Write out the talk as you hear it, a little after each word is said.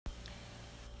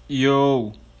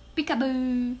Yo!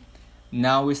 Peekaboo!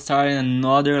 Now we start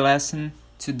another lesson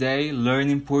today,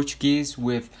 learning Portuguese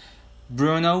with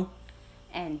Bruno.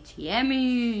 And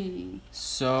Tiemi!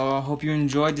 So I hope you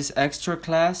enjoyed this extra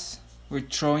class we're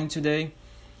throwing today.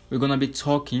 We're gonna be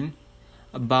talking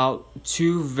about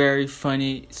two very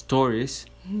funny stories,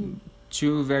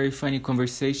 two very funny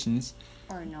conversations.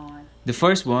 Or not. The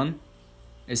first one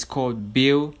is called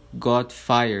Bill Got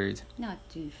Fired. Not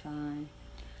too fun.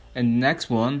 And the next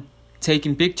one,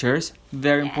 taking pictures,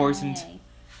 very Yay. important.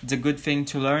 It's a good thing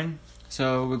to learn,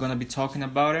 so we're gonna be talking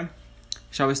about it.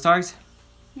 Shall we start?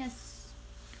 Yes.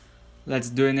 Let's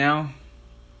do it now.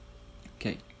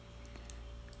 Okay.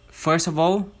 First of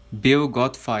all, Bill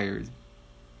got fired.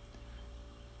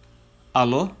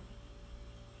 Alô?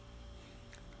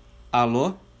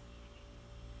 Alô?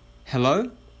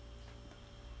 Hello?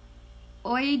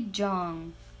 Oi,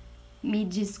 John. Me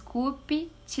desculpe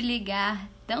te ligar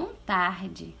tão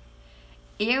tarde.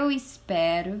 Eu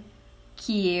espero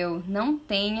que eu não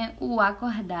tenha o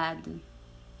acordado.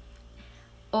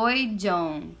 Oi,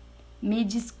 John. Me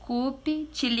desculpe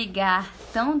te ligar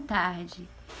tão tarde.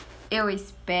 Eu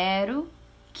espero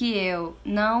que eu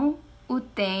não o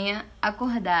tenha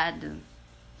acordado.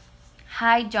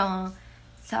 Hi, John.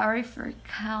 Sorry for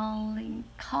calling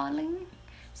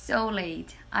so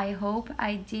late. I hope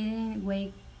I didn't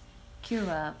wake you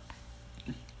up.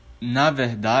 Na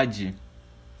verdade,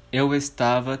 eu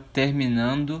estava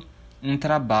terminando um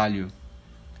trabalho.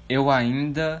 Eu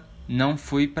ainda não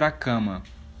fui pra cama.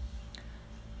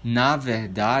 Na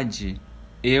verdade,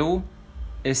 eu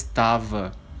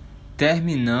estava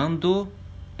terminando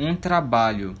um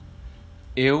trabalho.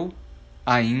 Eu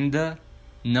ainda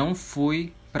não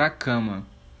fui pra cama.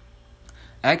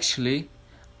 Actually,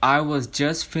 I was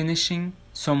just finishing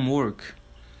some work.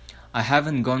 I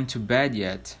haven't gone to bed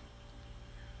yet.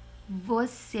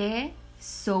 Você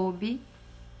soube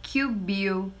que o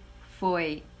Bill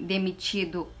foi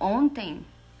demitido ontem?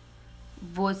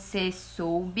 Você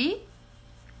soube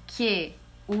que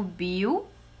o Bill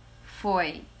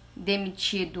foi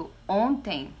demitido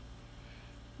ontem?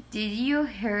 Did you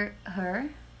hear her?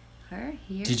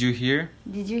 Did you hear?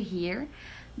 Did you hear?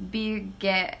 Bill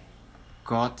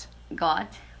Got? got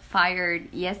fired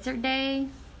yesterday?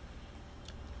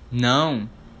 Não,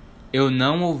 eu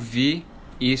não ouvi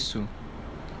isso.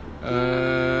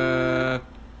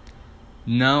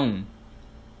 Não,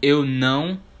 eu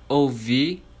não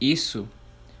ouvi isso.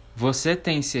 Você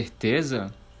tem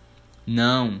certeza?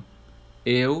 Não,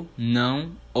 eu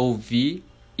não ouvi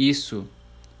isso.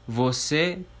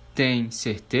 Você tem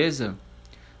certeza?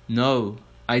 No,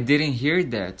 I didn't hear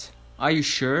that. Are you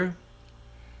sure?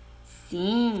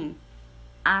 Sim,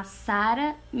 a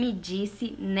Sarah me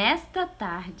disse nesta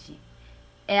tarde.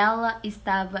 Ela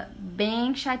estava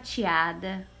bem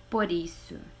chateada por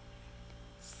isso.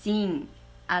 Sim,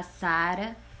 a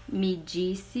Sarah me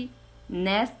disse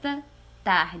nesta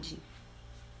tarde.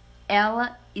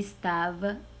 Ela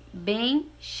estava bem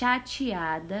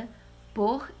chateada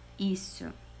por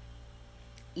isso.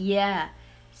 Yeah,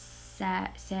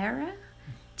 Sarah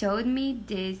told me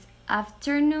this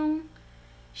afternoon.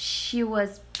 She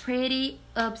was pretty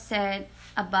upset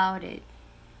about it.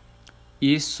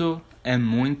 Isso é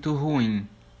muito ruim.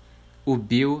 O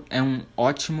Bill é um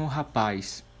ótimo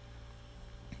rapaz.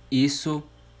 Isso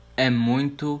é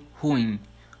muito ruim.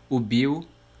 O Bill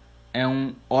é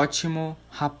um ótimo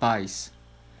rapaz.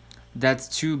 That's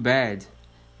too bad.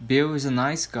 Bill is a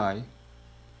nice guy.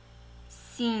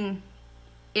 Sim,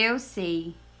 eu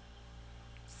sei.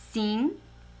 Sim,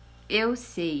 eu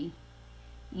sei.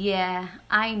 Yeah,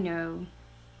 I know.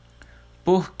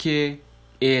 Por que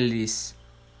eles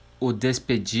o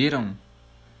despediram?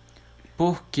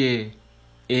 Por que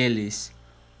eles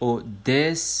o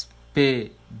despediram?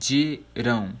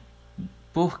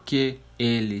 Por que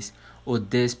eles o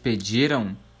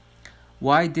despediram?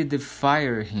 Why did they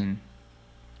fire him?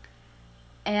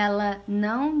 Ela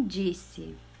não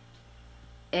disse.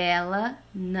 Ela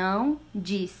não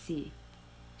disse.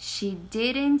 She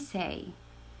didn't say.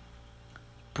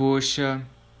 Puxa,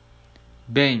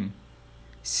 bem,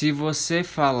 se você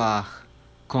falar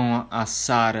com a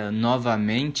Sarah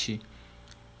novamente,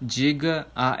 diga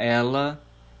a ela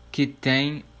que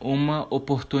tem uma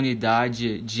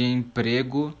oportunidade de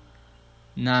emprego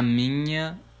na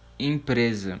minha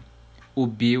empresa. O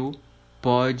Bill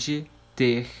pode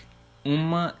ter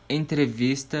uma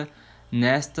entrevista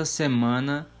nesta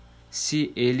semana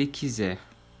se ele quiser.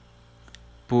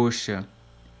 Poxa,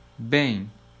 bem,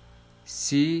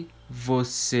 se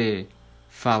você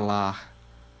falar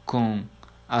com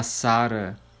a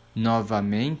Sarah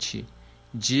novamente,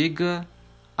 diga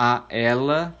a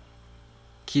ela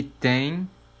que tem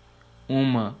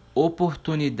uma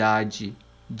oportunidade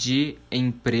de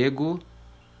emprego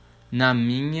na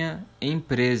minha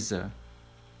empresa.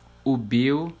 O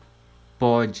Bill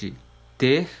pode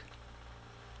ter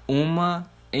uma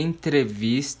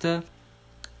entrevista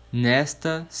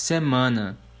nesta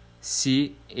semana,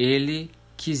 se ele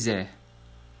quiser.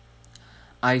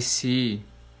 I see.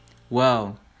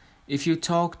 Well, if you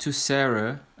talk to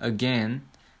Sarah again,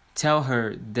 tell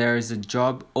her there's a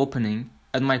job opening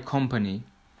at my company.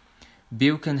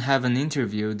 Bill can have an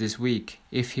interview this week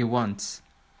if he wants.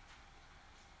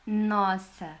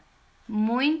 Nossa,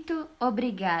 muito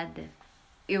obrigada.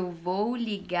 Eu vou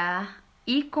ligar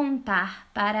e contar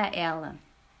para ela.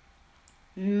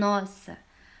 Nossa,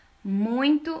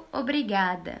 muito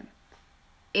obrigada.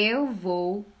 Eu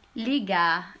vou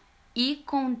ligar e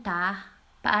contar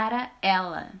para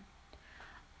ela.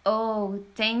 Oh,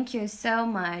 thank you so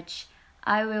much.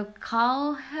 I will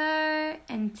call her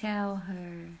and tell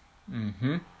her.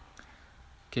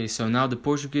 Okay, so now the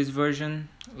Portuguese version.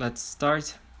 Let's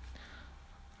start.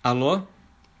 Alô?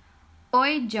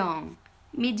 Oi, John.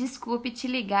 Me desculpe te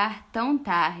ligar tão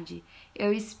tarde.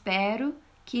 Eu espero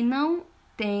que não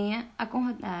tenha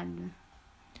acordado.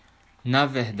 Na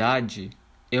verdade,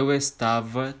 eu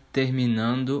estava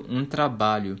terminando um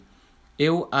trabalho.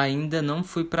 Eu ainda não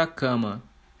fui para a cama.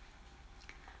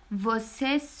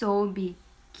 Você soube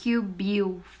que o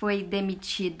Bill foi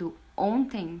demitido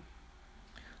ontem?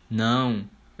 Não,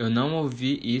 eu não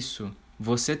ouvi isso.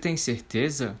 Você tem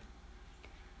certeza?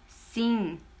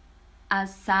 Sim, a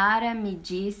Sarah me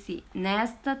disse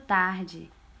nesta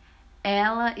tarde.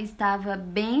 Ela estava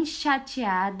bem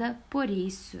chateada por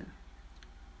isso.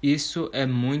 Isso é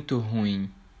muito ruim.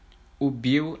 O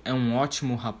Bill é um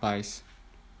ótimo rapaz.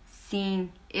 Sim,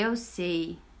 eu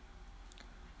sei.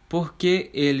 Por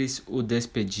que eles o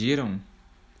despediram?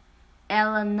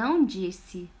 Ela não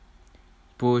disse.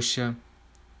 Poxa,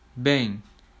 bem,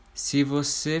 se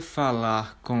você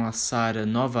falar com a Sarah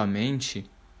novamente,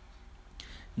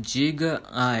 diga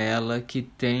a ela que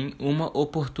tem uma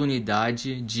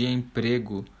oportunidade de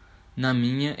emprego na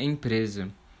minha empresa.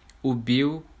 O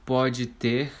Bill pode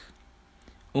ter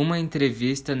uma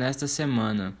entrevista nesta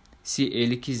semana, se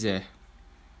ele quiser.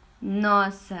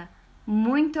 Nossa,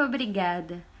 muito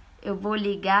obrigada. Eu vou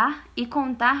ligar e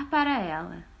contar para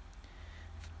ela.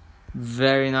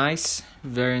 Very nice,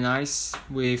 very nice.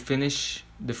 We finished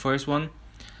the first one.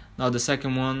 Now the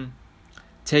second one,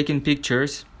 taking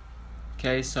pictures.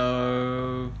 Okay,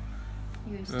 so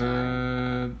You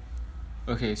start.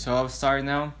 okay, so I'll start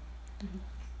now.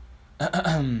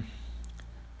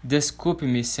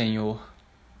 Desculpe-me, senhor.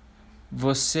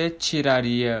 Você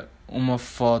tiraria uma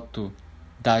foto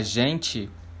da gente?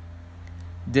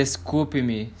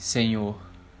 Desculpe-me, senhor.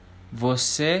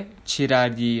 Você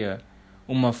tiraria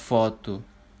uma foto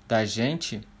da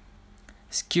gente?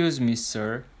 Excuse me,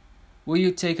 sir. Will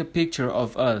you take a picture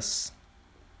of us?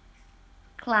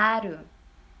 Claro,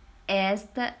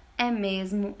 esta é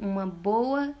mesmo uma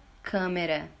boa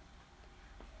câmera.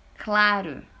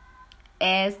 Claro,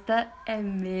 esta é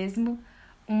mesmo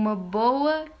uma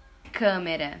boa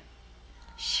câmera.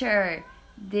 Sure,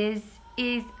 this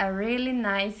is a really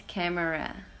nice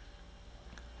camera.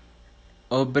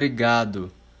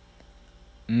 Obrigado.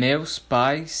 Meus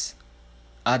pais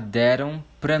a deram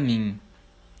para mim.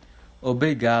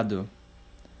 Obrigado.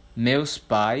 Meus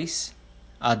pais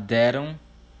a deram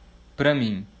para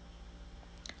mim.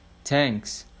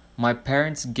 Thanks. My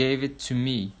parents gave it to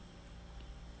me.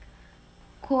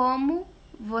 Como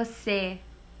você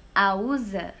a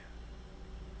usa?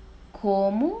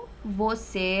 Como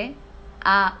você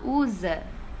a usa?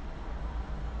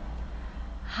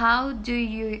 How do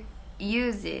you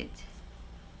use it?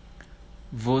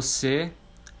 Você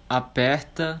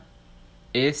aperta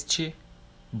este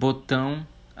botão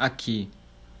aqui.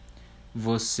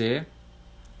 Você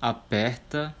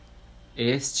aperta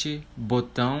este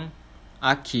botão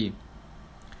aqui.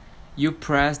 You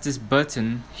press this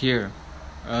button here.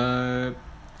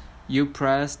 You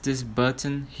press this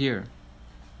button here.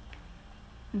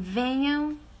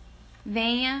 Venha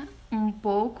um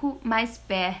pouco mais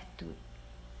perto.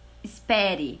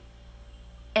 Espere.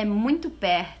 É muito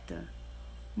perto.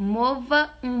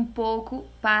 Mova um pouco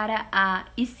para a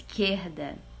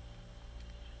esquerda.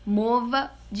 Mova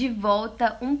de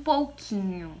volta um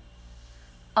pouquinho.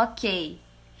 Ok,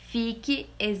 fique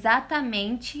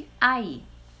exatamente aí.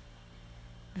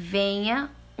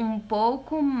 Venha um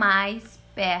pouco mais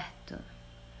perto.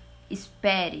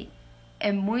 Espere,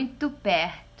 é muito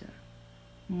perto.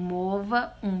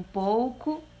 Mova um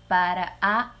pouco para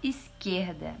a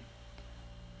esquerda.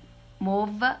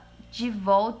 Mova de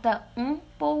volta um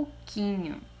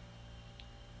pouquinho.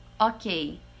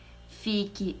 Ok,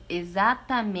 Fique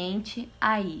exatamente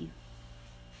aí.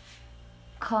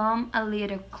 Come a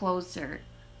little closer.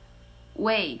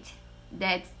 Wait,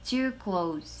 that's too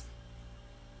close.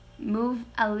 Move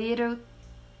a little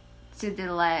to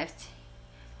the left.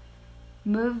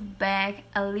 Move back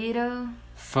a little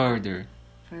Further.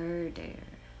 further.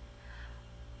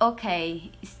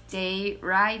 Okay, stay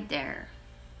right there.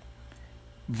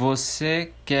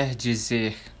 Você quer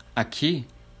dizer aqui?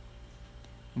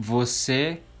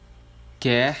 Você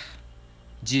quer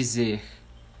dizer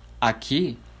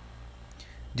aqui?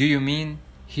 Do you mean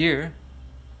here?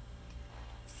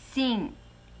 Sim,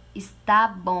 está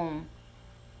bom.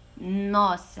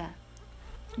 Nossa,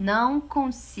 não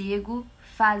consigo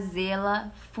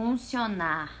fazê-la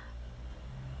funcionar.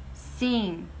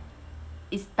 Sim,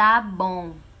 está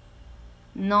bom.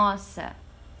 Nossa,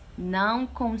 não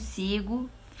consigo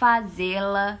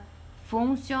fazê-la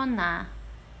funcionar.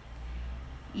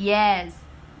 Yes,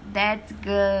 that's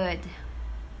good.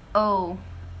 Oh,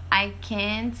 I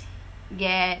can't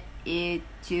get it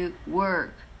to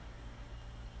work.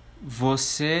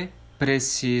 Você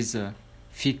precisa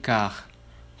ficar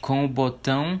com o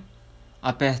botão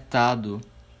apertado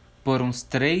por uns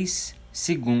 3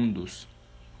 segundos.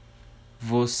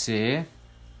 Você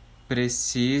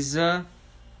precisa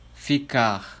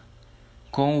ficar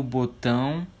com o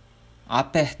botão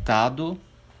apertado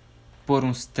por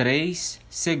uns 3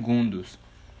 segundos.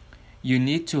 You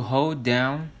need to hold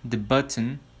down the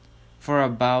button for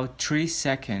about 3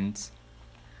 seconds.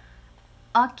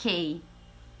 Ok,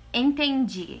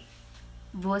 entendi.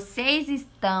 Vocês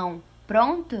estão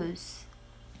prontos?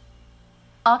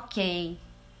 Ok,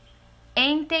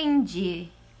 entendi.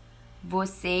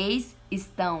 Vocês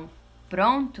estão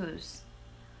prontos?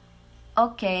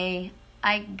 Ok,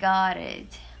 I got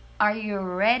it. Are you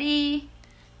ready?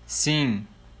 Sim.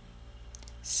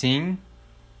 Sim.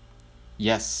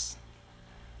 Yes.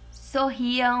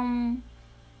 Sorriam,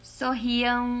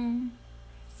 sorriam.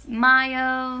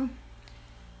 Smile.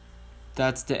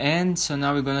 That's the end. So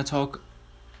now we're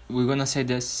gonna say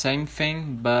the same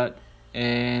thing but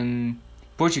in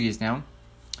Portuguese now.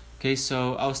 Okay,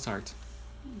 so I'll start.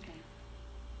 Okay.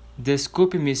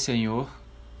 Desculpe-me, senhor.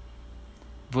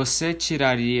 Você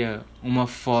tiraria uma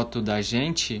foto da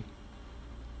gente?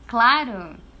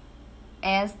 Claro,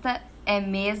 esta é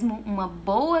mesmo uma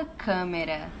boa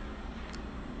câmera.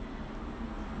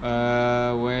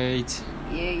 Wait.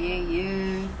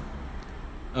 Yeah.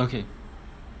 Ok.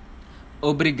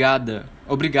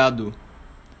 Obrigado.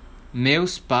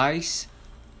 Meus pais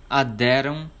a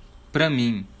deram pra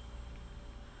mim.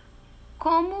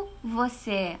 Como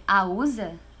você a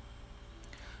usa?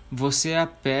 Você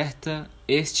aperta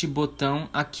este botão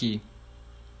aqui.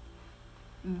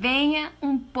 Venha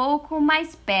um pouco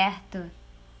mais perto.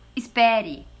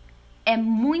 Espere, é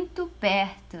muito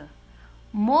perto.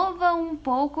 Mova um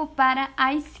pouco para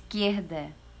a esquerda.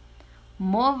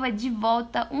 Mova de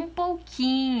volta um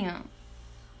pouquinho.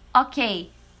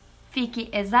 Ok, fique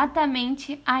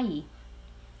exatamente aí.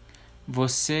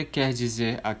 Você quer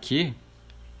dizer aqui?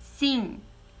 Sim,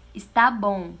 está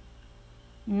bom.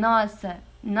 Nossa,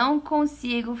 não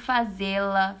consigo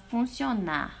fazê-la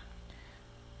funcionar.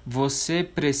 Você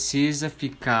precisa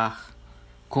ficar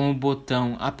com o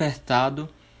botão apertado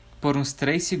por uns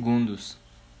 3 segundos.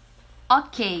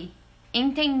 Ok,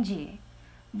 entendi.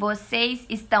 Vocês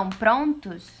estão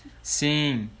prontos?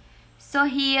 Sim.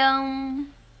 Sorriam.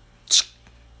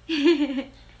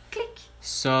 Clique.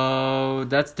 So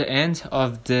that's the end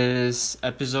of this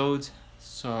episode.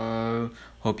 So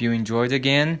hope you enjoyed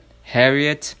again.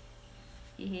 Harriet,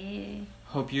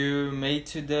 hope you made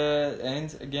to the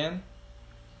end again.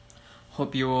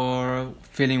 Hope you're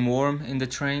feeling warm in the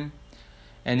train.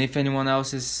 And if anyone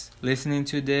else is listening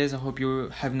to this, I hope you're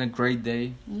having a great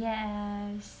day.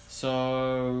 Yes.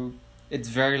 So it's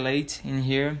very late in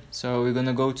here, so we're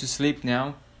gonna go to sleep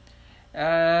now.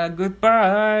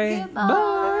 Goodbye. Goodbye.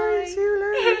 Bye. See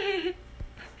you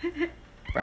later.